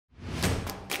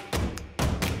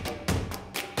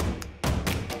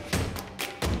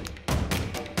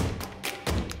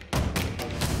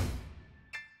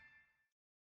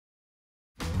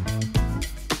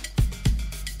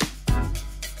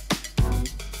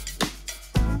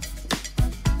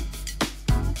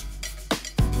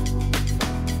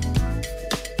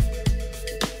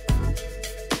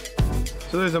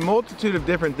So there's a multitude of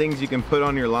different things you can put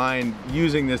on your line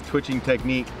using this twitching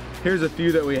technique. Here's a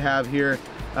few that we have here.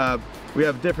 We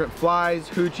have different flies,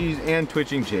 hoochies, and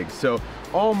twitching jigs. So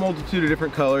all multitude of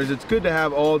different colors. It's good to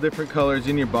have all different colors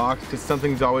in your box because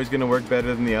something's always going to work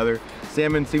better than the other.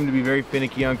 Salmon seem to be very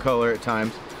finicky on color at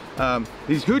times.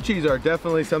 These hoochies are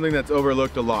definitely something that's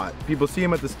overlooked a lot. People see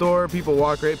them at the store, people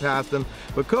walk right past them,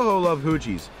 but Coho love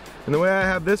hoochies. And the way I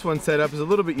have this one set up is a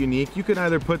little bit unique. You can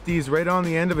either put these right on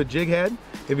the end of a jig head.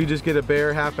 If you just get a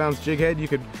bare half-ounce jig head, you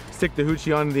could stick the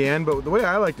hoochie onto the end. But the way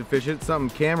I like to fish it,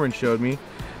 something Cameron showed me,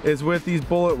 is with these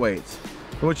bullet weights.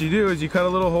 And what you do is you cut a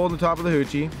little hole in the top of the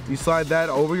hoochie, you slide that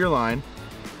over your line,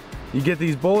 you get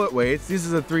these bullet weights. This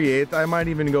is a 3/8. I might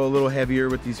even go a little heavier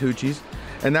with these hoochies.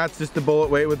 And that's just the bullet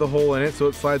weight with a hole in it, so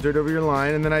it slides right over your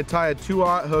line. And then I tie a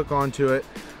 2/0 hook onto it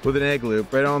with an egg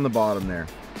loop right on the bottom there.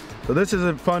 So this is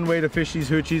a fun way to fish these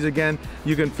hoochies. Again,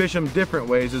 you can fish them different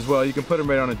ways as well. You can put them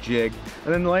right on a jig.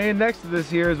 And then laying next to this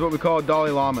here is what we call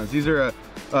dolly llamas. These are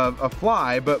a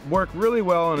fly, but work really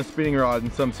well on a spinning rod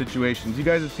in some situations. You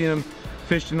guys have seen them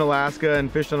fished in Alaska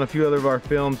and fished on a few other of our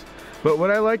films. But what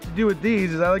I like to do with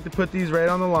these is I like to put these right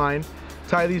on the line,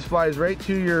 tie these flies right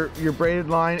to your braided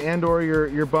line and or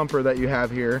your bumper that you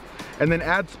have here, and then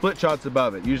add split shots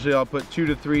above it. Usually I'll put 2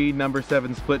 to 3 number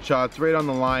 7 split shots right on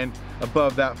the line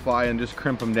above that fly and just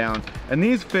crimp them down. And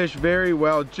these fish very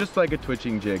well just like a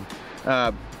twitching jig.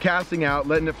 Casting out,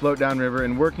 letting it float downriver,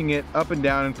 and working it up and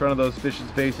down in front of those fish's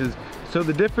faces. So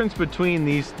the difference between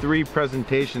these three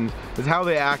presentations is how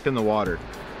they act in the water.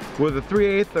 With a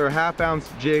 3/8 or a half-ounce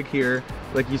jig here,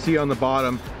 like you see on the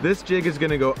bottom, this jig is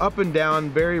gonna go up and down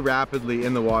very rapidly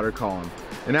in the water column.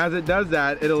 And as it does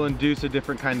that, it'll induce a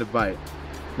different kind of bite.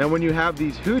 Now when you have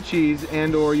these hoochies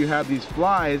and or you have these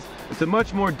flies, it's a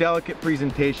much more delicate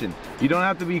presentation. You don't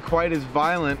have to be quite as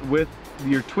violent with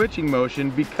your twitching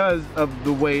motion because of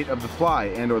the weight of the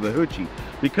fly and or the hoochie.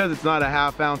 Because it's not a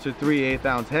half-ounce or 3/8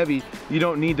 ounce heavy, you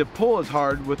don't need to pull as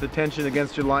hard with the tension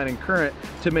against your line and current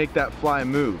to make that fly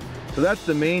move. So that's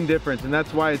the main difference, and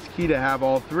that's why it's key to have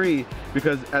all three,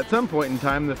 because at some point in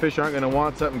time the fish aren't going to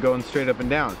want something going straight up and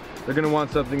down. They're going to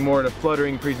want something more at a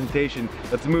fluttering presentation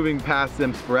that's moving past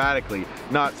them sporadically,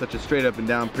 not such a straight up and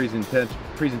down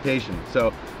presentation.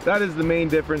 So that is the main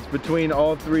difference between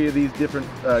all three of these different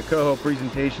Coho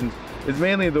presentations, is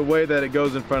mainly the way that it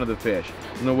goes in front of the fish,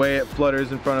 and the way it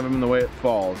flutters in front of them, and the way it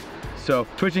falls. So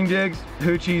twitching jigs,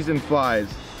 hoochies, and flies.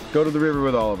 Go to the river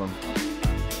with all of them.